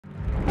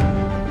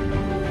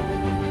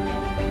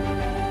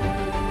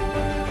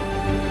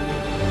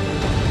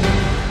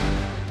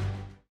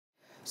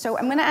So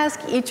I'm going to ask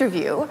each of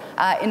you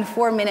in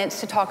 4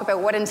 minutes to talk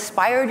about what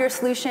inspired your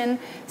solution,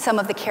 some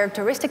of the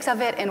characteristics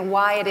of it, and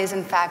why it is,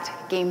 in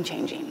fact,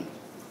 game-changing.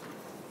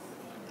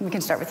 We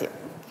can start with you.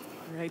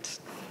 Right.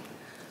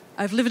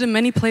 I've lived in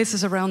many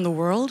places around the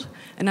world,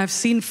 and I've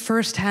seen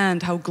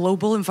firsthand how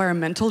global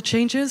environmental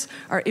changes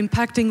are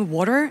impacting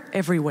water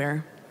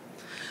everywhere.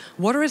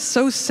 Water is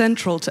so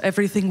central to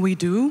everything we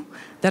do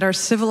that our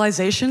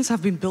civilizations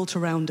have been built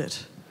around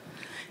it.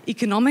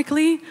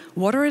 Economically,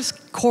 water is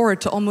core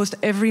to almost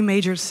every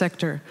major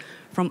sector,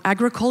 from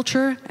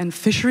agriculture and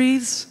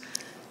fisheries,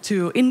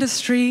 to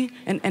industry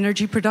and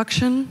energy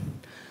production,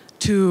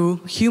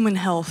 to human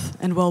health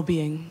and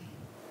well-being.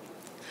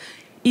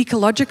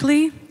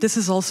 Ecologically, this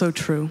is also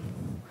true.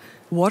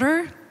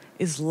 Water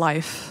is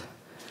life.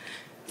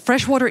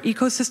 Freshwater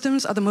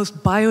ecosystems are the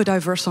most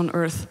biodiverse on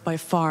Earth by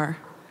far.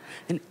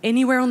 And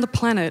anywhere on the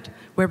planet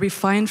where we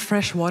find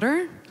fresh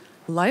water,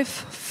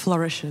 life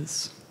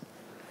flourishes.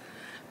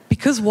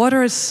 Because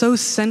water is so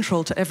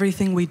central to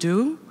everything we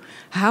do,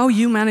 how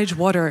you manage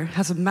water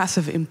has a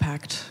massive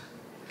impact.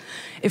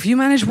 If you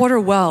manage water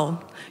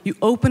well, you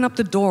open up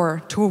the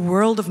door to a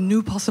world of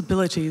new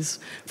possibilities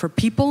for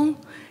people,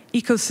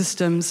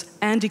 ecosystems,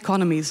 and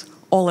economies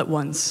all at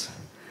once.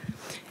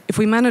 If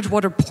we manage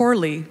water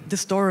poorly,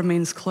 this door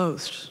remains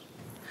closed.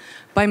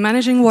 By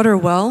managing water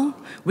well,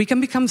 we can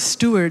become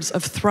stewards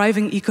of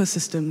thriving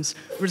ecosystems,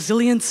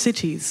 resilient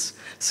cities,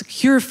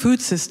 secure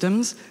food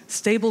systems,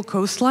 stable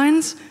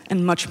coastlines,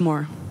 and much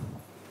more.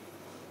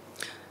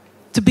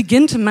 To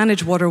begin to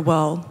manage water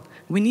well,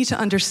 we need to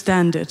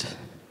understand it.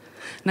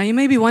 Now, you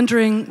may be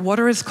wondering,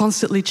 water is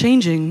constantly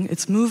changing.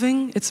 It's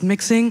moving, it's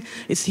mixing,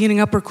 it's heating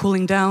up or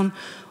cooling down.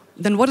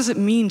 Then what does it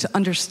mean to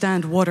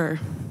understand water?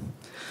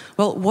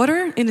 Well,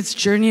 water in its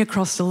journey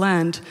across the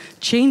land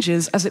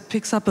changes as it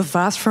picks up a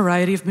vast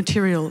variety of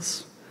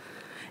materials.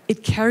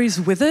 It carries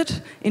with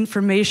it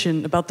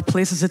information about the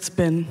places it's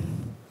been.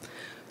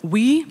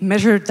 We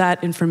measured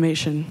that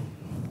information.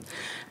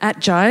 At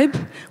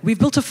Gybe, we've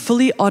built a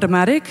fully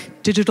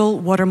automatic digital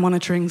water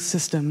monitoring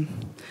system.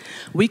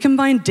 We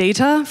combine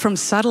data from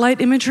satellite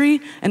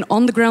imagery and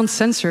on-the-ground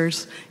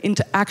sensors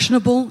into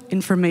actionable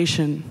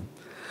information.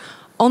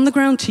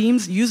 On-the-ground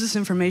teams use this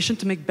information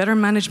to make better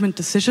management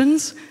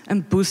decisions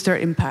and boost their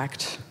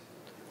impact.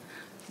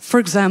 For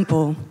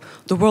example,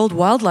 the World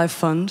Wildlife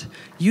Fund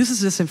uses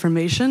this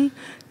information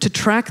to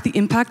track the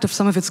impact of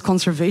some of its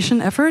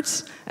conservation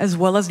efforts, as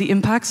well as the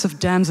impacts of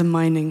dams and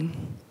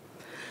mining.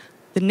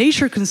 The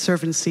Nature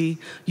Conservancy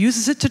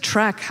uses it to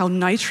track how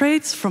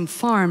nitrates from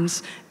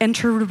farms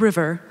enter the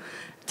river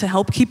to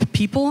help keep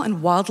people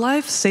and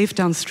wildlife safe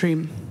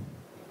downstream.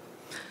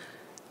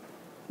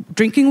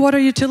 Drinking water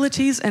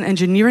utilities and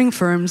engineering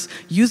firms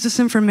use this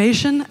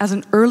information as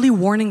an early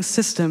warning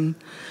system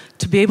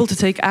to be able to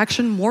take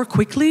action more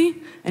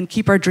quickly and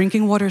keep our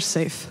drinking water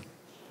safe.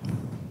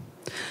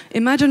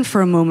 Imagine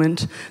for a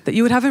moment that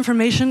you would have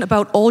information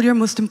about all your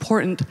most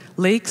important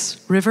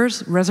lakes,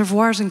 rivers,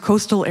 reservoirs, and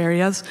coastal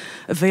areas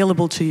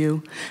available to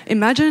you.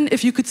 Imagine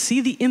if you could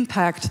see the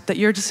impact that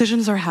your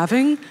decisions are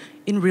having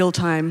in real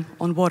time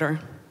on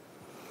water.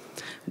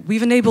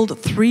 We've enabled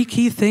 3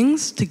 key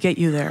things to get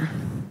you there.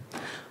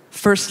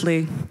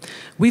 Firstly,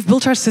 we've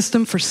built our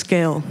system for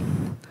scale.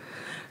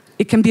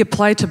 It can be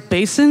applied to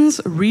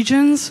basins,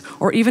 regions,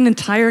 or even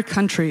entire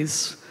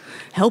countries,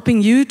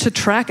 helping you to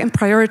track and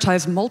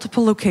prioritize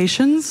multiple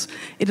locations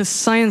in a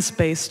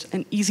science-based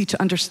and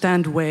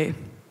easy-to-understand way.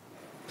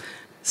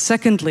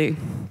 Secondly,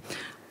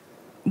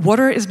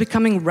 water is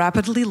becoming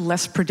rapidly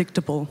less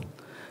predictable.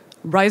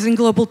 Rising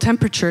global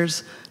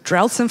temperatures,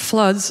 droughts and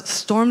floods,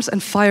 storms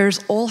and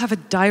fires all have a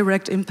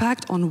direct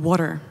impact on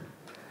water.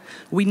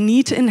 We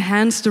need to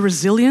enhance the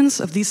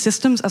resilience of these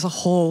systems as a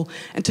whole,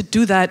 and to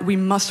do that, we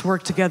must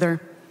work together.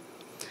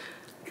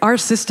 Our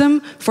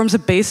system forms a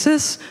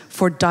basis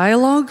for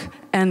dialogue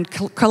and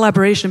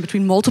collaboration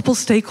between multiple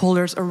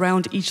stakeholders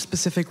around each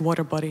specific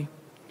water body.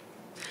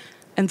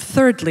 And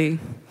thirdly,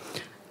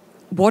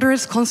 water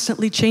is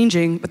constantly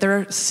changing, but there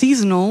are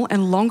seasonal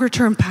and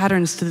longer-term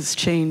patterns to this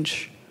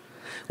change.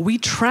 We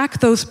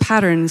track those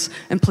patterns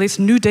and place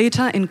new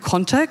data in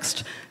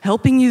context,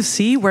 helping you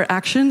see where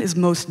action is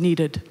most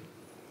needed.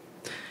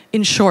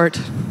 In short,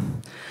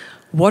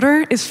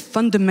 water is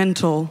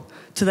fundamental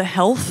to the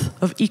health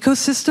of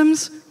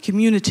ecosystems,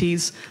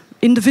 communities,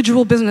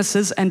 individual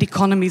businesses, and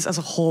economies as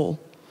a whole.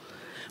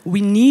 We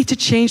need to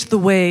change the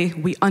way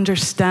we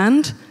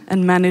understand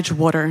and manage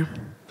water.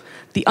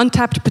 The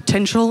untapped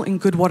potential in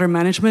good water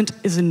management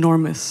is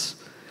enormous.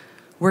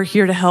 We're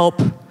here to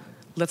help.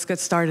 Let's get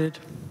started.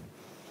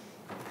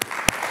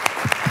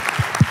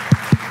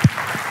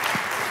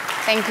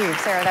 Thank you,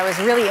 Sara. That was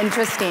really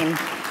interesting.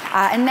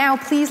 And now,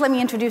 please let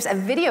me introduce a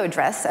video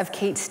address of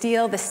Kate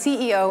Steele, the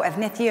CEO of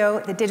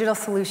NITHIO, the digital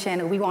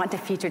solution we want to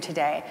feature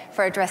today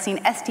for addressing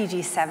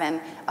SDG 7,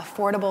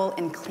 affordable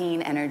and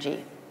clean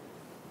energy.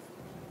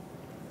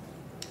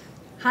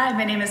 Hi,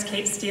 my name is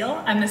Kate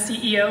Steele. I'm the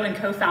CEO and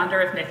co-founder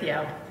of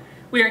NITHIO.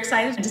 We are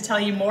excited to tell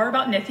you more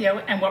about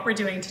NITHIO and what we're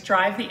doing to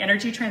drive the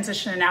energy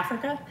transition in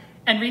Africa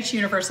and reach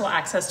universal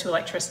access to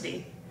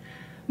electricity.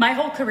 My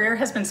whole career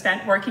has been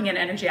spent working in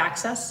energy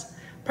access,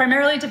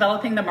 primarily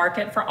developing the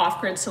market for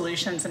off-grid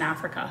solutions in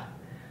Africa.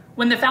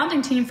 When the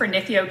founding team for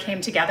NITHIO came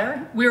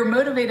together, we were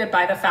motivated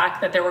by the fact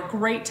that there were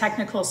great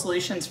technical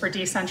solutions for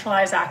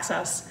decentralized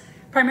access,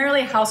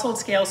 primarily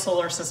household-scale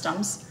solar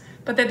systems,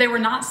 but that they were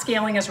not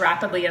scaling as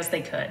rapidly as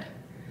they could.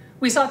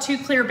 We saw two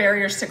clear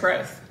barriers to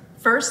growth.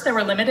 First, there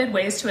were limited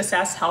ways to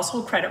assess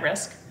household credit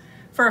risk.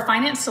 For a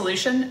finance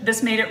solution,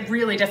 this made it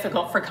really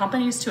difficult for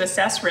companies to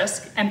assess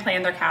risk and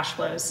plan their cash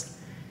flows.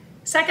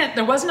 Second,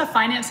 there wasn't a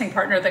financing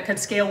partner that could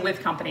scale with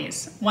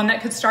companies, one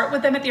that could start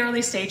with them at the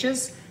early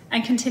stages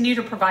and continue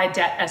to provide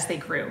debt as they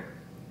grew.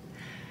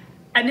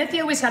 At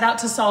NITHIO, we set out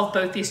to solve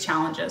both these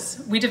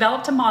challenges. We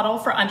developed a model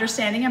for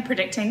understanding and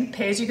predicting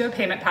pay-as-you-go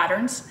payment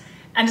patterns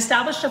and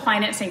established a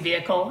financing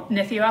vehicle,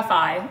 NITHIO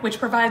FI, which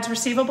provides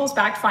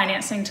receivables-backed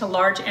financing to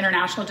large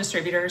international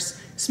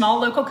distributors, small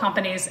local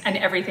companies, and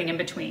everything in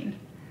between.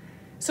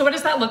 So what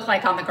does that look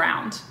like on the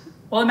ground?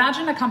 Well,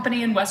 imagine a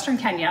company in Western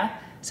Kenya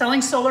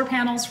selling solar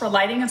panels for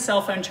lighting and cell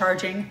phone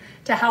charging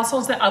to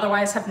households that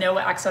otherwise have no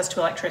access to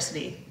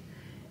electricity.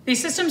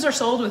 These systems are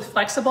sold with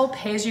flexible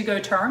pay-as-you-go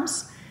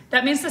terms.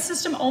 That means the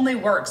system only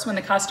works when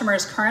the customer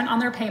is current on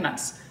their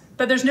payments,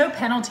 but there's no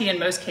penalty in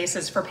most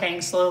cases for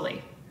paying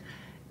slowly.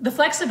 The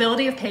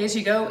flexibility of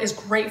pay-as-you-go is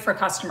great for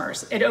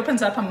customers. It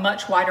opens up a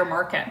much wider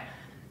market,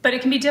 but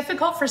it can be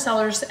difficult for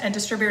sellers and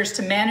distributors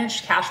to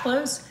manage cash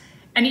flows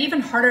and even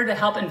harder to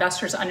help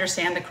investors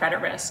understand the credit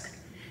risk.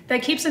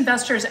 That keeps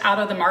investors out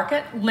of the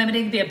market,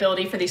 limiting the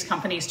ability for these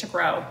companies to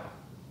grow.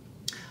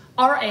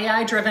 Our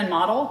AI-driven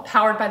model,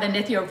 powered by the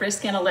NITHIO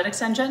Risk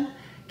Analytics Engine,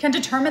 can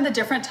determine the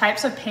different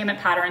types of payment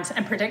patterns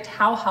and predict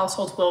how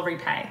households will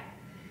repay.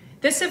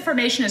 This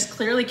information is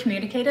clearly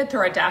communicated through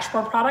our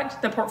dashboard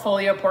product, the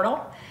Portfolio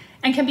Portal,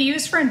 and can be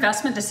used for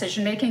investment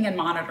decision-making and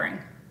monitoring.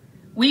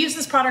 We use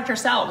this product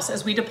ourselves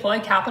as we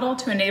deploy capital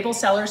to enable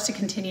sellers to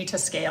continue to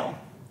scale.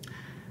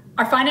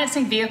 Our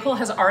financing vehicle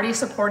has already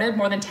supported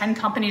more than 10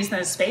 companies in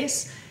this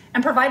space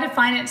and provided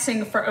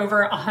financing for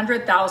over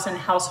 100,000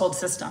 household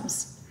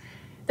systems.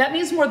 That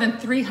means more than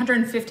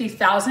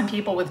 350,000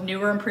 people with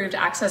new or improved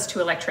access to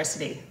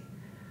electricity.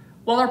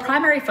 While our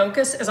primary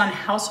focus is on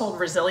household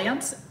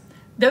resilience,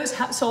 those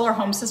solar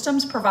home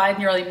systems provide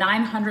nearly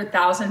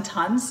 900,000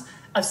 tons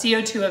of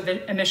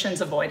CO2 emissions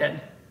avoided.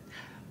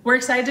 We're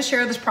excited to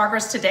share this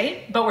progress to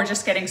date, but we're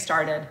just getting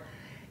started.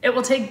 It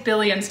will take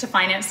billions to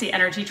finance the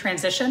energy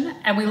transition,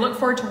 and we look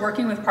forward to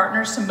working with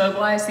partners to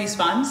mobilize these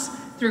funds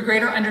through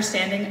greater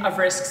understanding of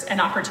risks and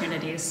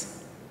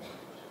opportunities.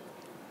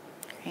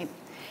 Great.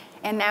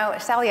 And now,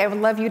 Sally, I would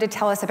love you to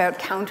tell us about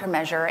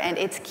Countermeasure and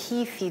its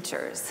key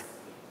features.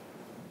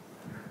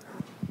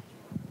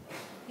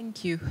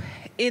 Thank you.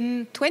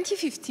 In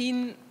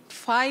 2015,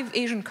 5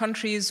 Asian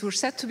countries were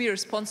said to be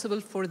responsible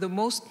for the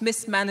most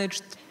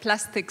mismanaged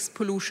plastics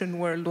pollution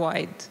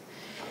worldwide.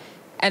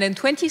 And in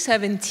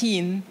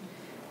 2017,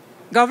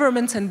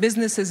 governments and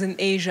businesses in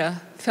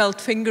Asia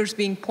felt fingers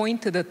being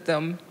pointed at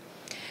them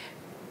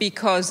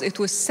because it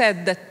was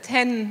said that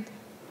 10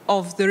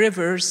 of the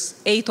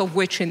rivers, 8 of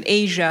which in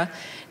Asia,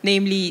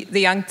 namely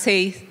the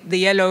Yangtze, the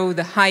Yellow,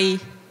 the Hai,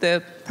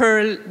 the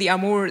Pearl, the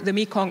Amur, the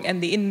Mekong,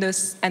 and the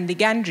Indus, and the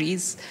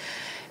Ganges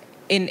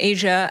in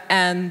Asia,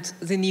 and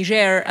the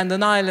Niger and the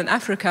Nile in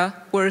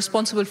Africa, were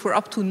responsible for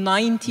up to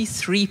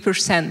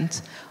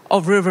 93%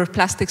 of river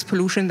plastics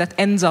pollution that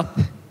ends up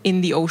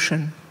in the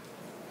ocean.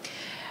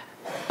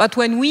 But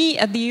when we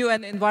at the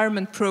UN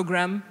Environment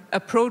Programme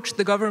approached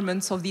the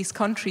governments of these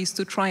countries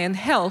to try and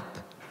help,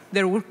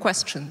 there were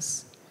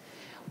questions.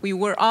 We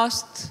were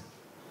asked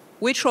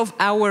which of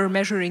our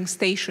measuring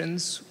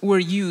stations were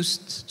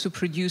used to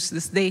produce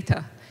this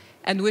data,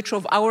 and which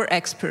of our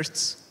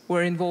experts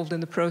were involved in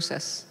the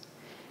process.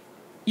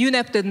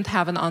 UNEP didn't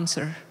have an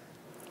answer.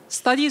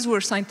 Studies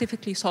were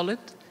scientifically solid.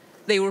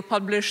 They were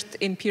published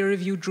in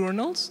peer-reviewed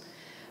journals,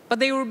 but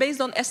they were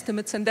based on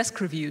estimates and desk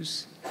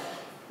reviews.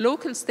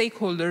 Local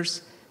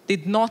stakeholders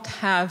did not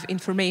have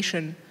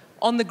information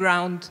on the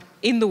ground,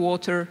 in the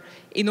water,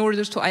 in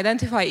order to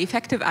identify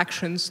effective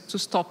actions to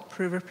stop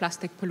river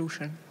plastic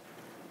pollution.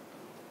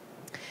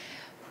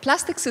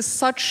 Plastics is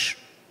such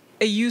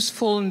a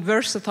useful and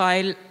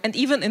versatile and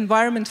even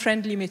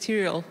environment-friendly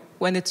material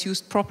when it's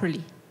used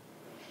properly.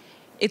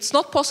 It's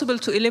not possible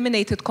to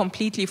eliminate it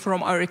completely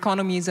from our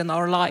economies and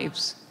our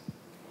lives.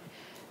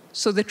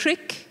 So the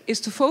trick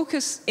is to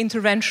focus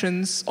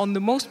interventions on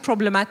the most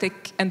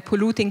problematic and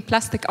polluting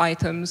plastic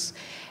items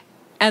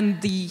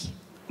and the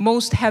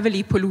most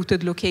heavily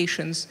polluted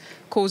locations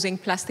causing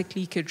plastic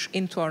leakage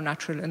into our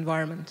natural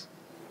environment.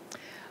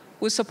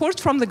 With support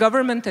from the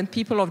government and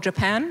people of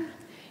Japan,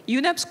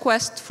 UNEP's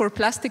quest for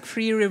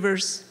plastic-free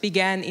rivers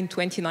began in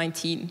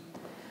 2019.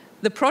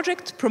 The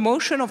project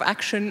Promotion of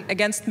Action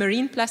Against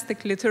Marine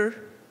Plastic Litter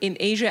in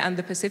Asia and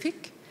the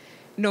Pacific,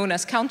 known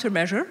as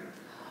Countermeasure,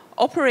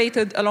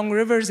 operated along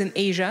rivers in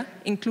Asia,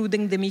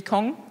 including the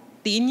Mekong,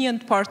 the Indian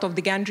part of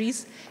the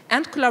Ganges,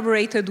 and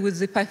collaborated with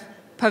the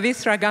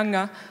Pavitra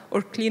Ganga,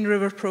 or Clean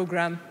River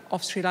Program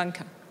of Sri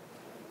Lanka.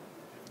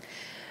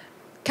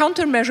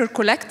 Countermeasure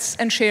collects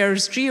and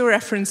shares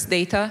georeference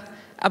data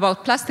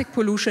about plastic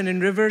pollution in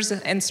rivers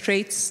and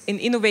straits in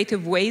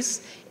innovative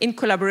ways in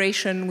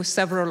collaboration with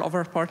several of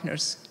our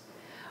partners.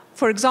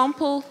 For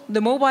example,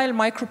 the mobile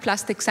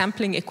microplastic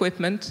sampling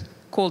equipment,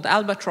 called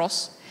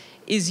Albatross,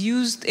 is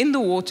used in the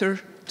water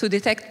to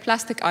detect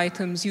plastic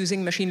items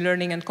using machine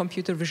learning and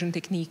computer vision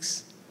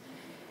techniques.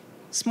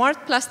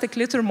 Smart Plastic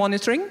Litter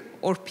Monitoring,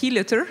 or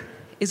P-Litter,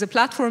 is a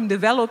platform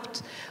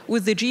developed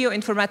with the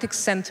Geoinformatics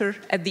Center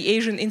at the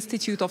Asian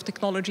Institute of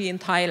Technology in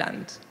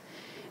Thailand.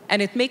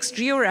 And it makes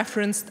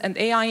georeferenced and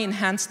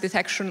AI-enhanced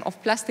detection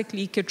of plastic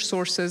leakage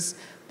sources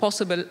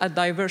possible at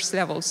diverse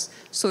levels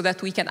so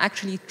that we can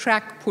actually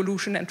track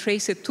pollution and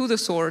trace it to the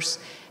source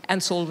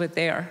and solve it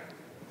there.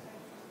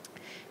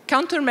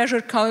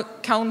 Countermeasure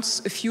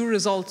counts a few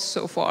results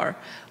so far.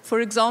 For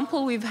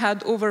example, we've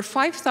had over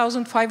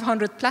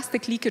 5,500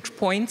 plastic leakage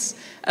points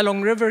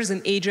along rivers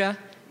in Asia,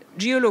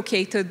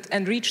 geolocated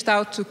and reached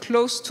out to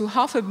close to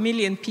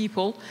 500,000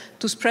 people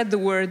to spread the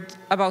word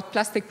about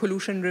plastic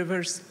pollution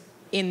rivers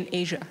in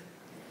Asia.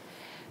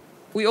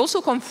 We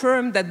also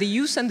confirmed that the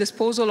use and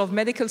disposal of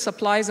medical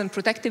supplies and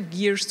protective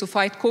gears to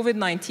fight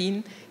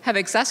COVID-19 have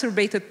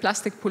exacerbated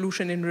plastic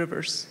pollution in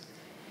rivers.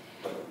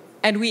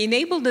 And we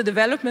enabled the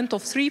development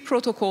of 3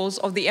 protocols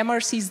of the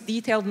MRC's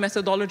detailed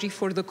methodology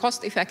for the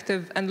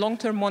cost-effective and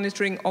long-term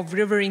monitoring of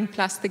riverine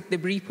plastic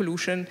debris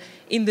pollution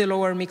in the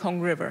lower Mekong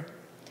River.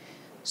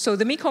 So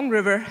the Mekong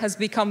River has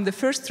become the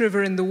first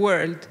river in the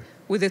world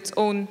with its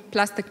own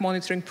plastic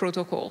monitoring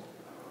protocol.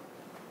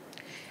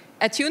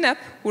 At UNEP,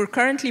 we're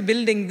currently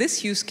building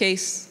this use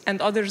case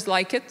and others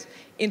like it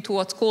into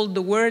what's called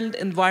the World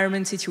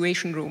Environment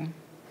Situation Room.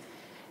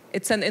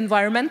 It's an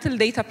environmental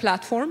data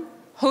platform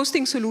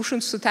hosting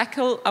solutions to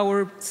tackle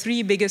our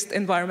 3 biggest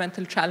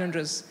environmental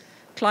challenges: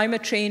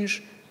 climate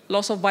change,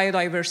 loss of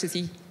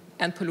biodiversity,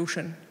 and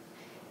pollution.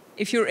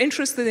 If you're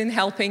interested in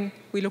helping,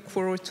 we look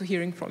forward to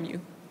hearing from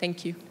you.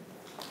 Thank you.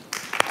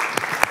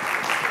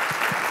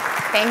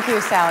 Thank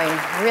you, Sally.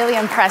 Really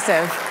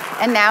impressive.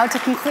 And now to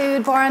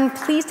conclude, Bourhan,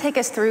 please take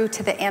us through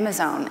to the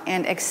Amazon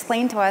and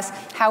explain to us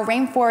how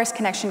Rainforest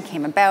Connection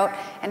came about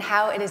and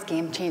how it is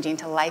game-changing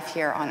to life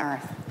here on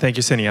Earth. Thank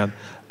you, Sinead.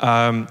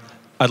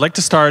 I'd like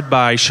to start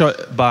by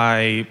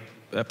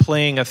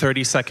playing a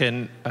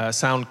 30-second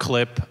sound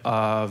clip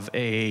of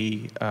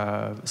a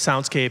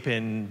soundscape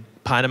in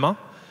Panama.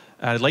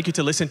 I'd like you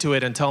to listen to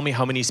it and tell me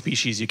how many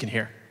species you can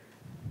hear.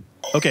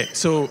 Okay,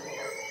 so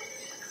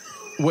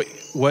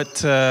what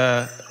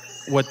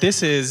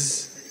this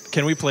is,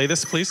 can we play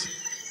this, please?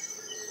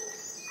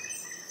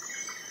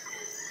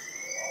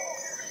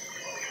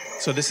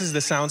 So this is the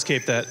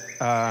soundscape that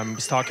I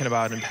was talking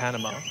about in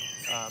Panama.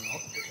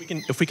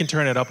 If we can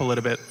turn it up a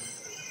little bit.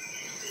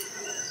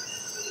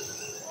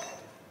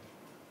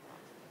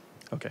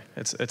 Okay,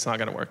 it's not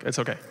gonna work, it's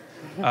okay.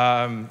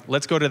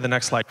 Let's go to the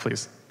next slide,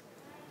 please.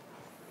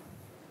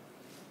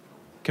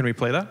 Can we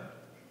play that?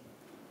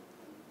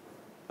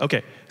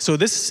 Okay, so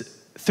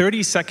this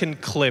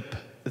 30-second clip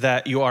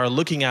that you are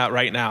looking at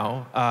right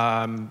now,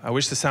 I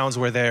wish the sounds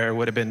were there, it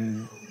would have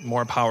been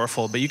more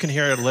powerful, but you can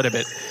hear it a little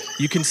bit.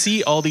 You can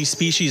see all these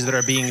species that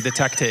are being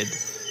detected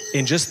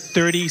in just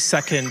 30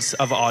 seconds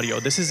of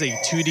audio. This is a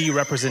 2D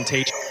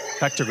representation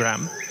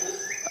spectrogram.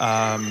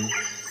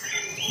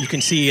 You can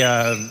see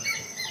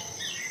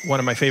one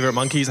of my favorite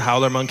monkeys,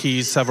 howler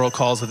monkeys, several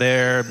calls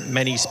there,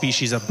 many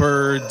species of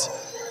birds,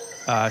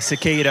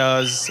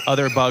 cicadas,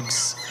 other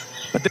bugs.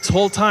 But this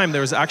whole time, there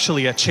was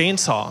actually a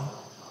chainsaw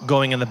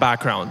going in the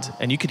background,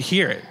 and you could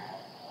hear it.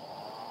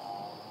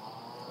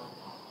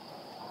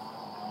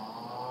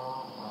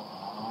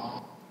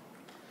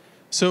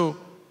 So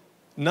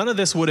none of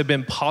this would have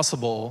been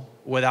possible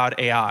without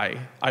AI.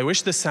 I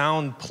wish the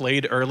sound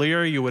played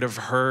earlier. You would have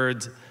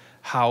heard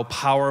how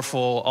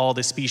powerful all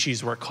the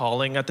species were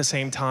calling at the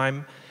same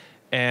time.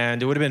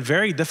 And it would have been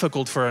very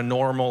difficult for a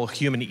normal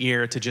human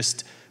ear to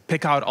just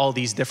pick out all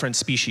these different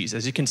species.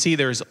 As you can see,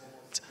 there's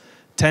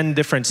 10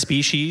 different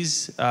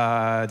species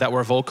that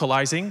we're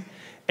vocalizing.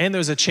 And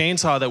there's a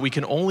chainsaw that we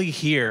can only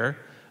hear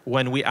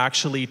when we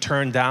actually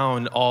turn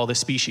down all the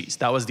species.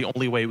 That was the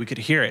only way we could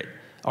hear it.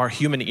 Our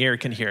human ear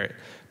can hear it.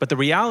 But the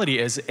reality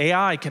is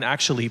AI can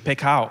actually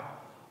pick out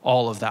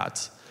all of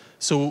that.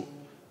 So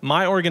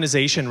my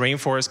organization,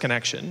 Rainforest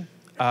Connection,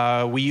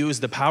 we use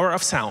the power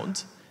of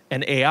sound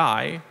and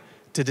AI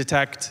to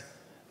detect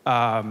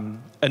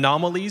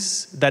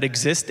anomalies that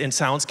exist in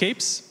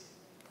soundscapes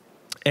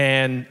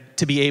and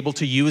to be able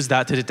to use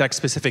that to detect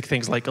specific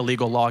things like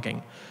illegal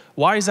logging.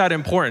 Why is that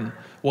important?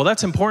 Well,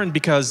 that's important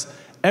because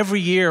every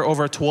year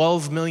over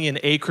 12 million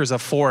acres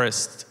of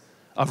forest,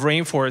 of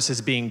rainforest is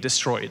being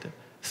destroyed,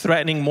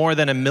 threatening more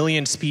than 1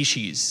 million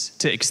species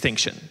to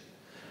extinction.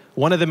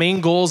 One of the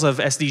main goals of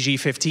SDG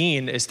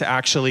 15 is to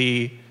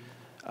actually,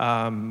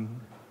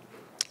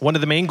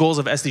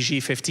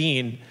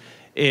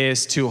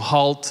 is to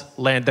halt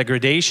land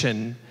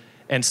degradation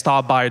and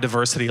stop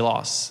biodiversity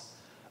loss.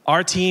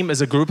 Our team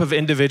is a group of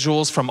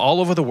individuals from all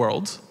over the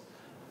world,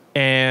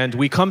 and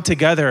we come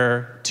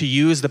together to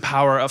use the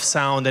power of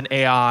sound and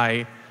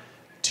AI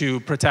to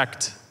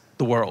protect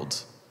the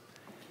world.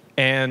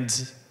 And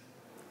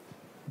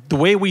the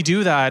way we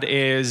do that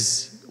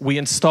is we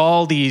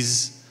install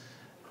these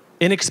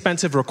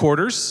inexpensive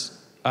recorders.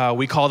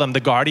 We call them the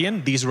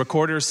Guardian. These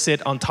recorders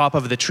sit on top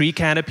of the tree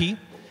canopy.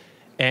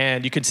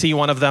 And you can see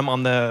one of them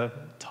on the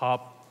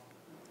top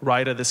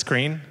right of the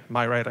screen.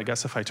 My right, I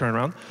guess, if I turn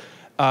around.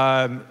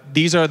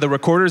 These are the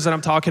recorders that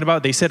I'm talking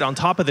about. They sit on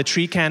top of the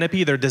tree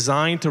canopy. They're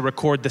designed to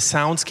record the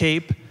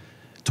soundscape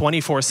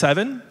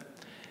 24/7.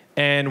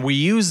 And we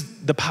use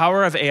the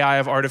power of AI,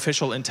 of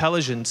artificial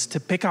intelligence, to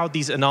pick out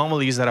these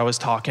anomalies that I was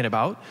talking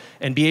about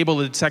and be able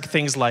to detect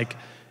things like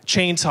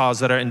chainsaws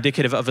that are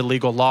indicative of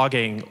illegal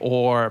logging,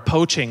 or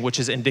poaching, which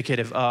is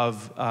indicative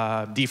of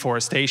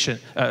deforestation,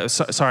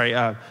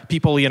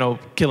 people,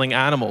 killing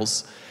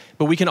animals.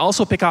 But we can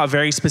also pick out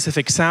very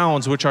specific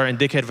sounds which are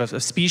indicative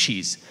of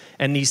species.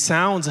 And these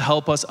sounds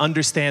help us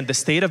understand the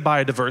state of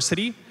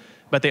biodiversity,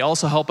 but they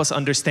also help us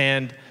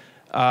understand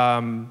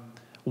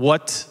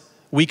what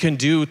we can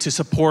do to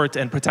support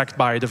and protect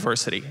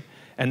biodiversity.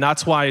 And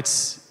that's why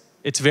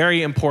it's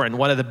very important.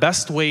 One of the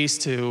best ways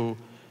to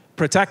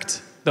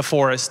protect the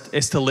forest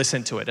is to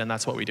listen to it, and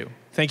that's what we do.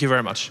 Thank you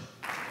very much.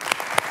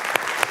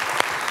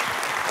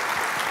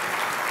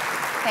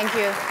 Thank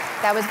you.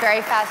 That was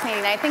very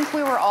fascinating. I think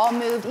we were all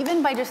moved,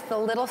 even by just the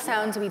little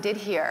sounds we did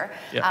hear.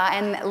 Yeah.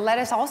 And let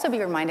us also be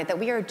reminded that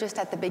we are just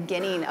at the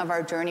beginning of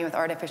our journey with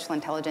artificial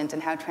intelligence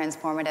and how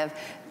transformative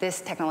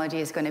this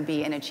technology is going to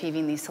be in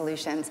achieving these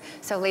solutions.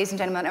 So ladies and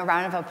gentlemen, a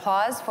round of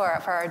applause for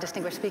our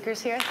distinguished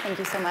speakers here. Thank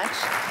you so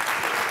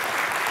much.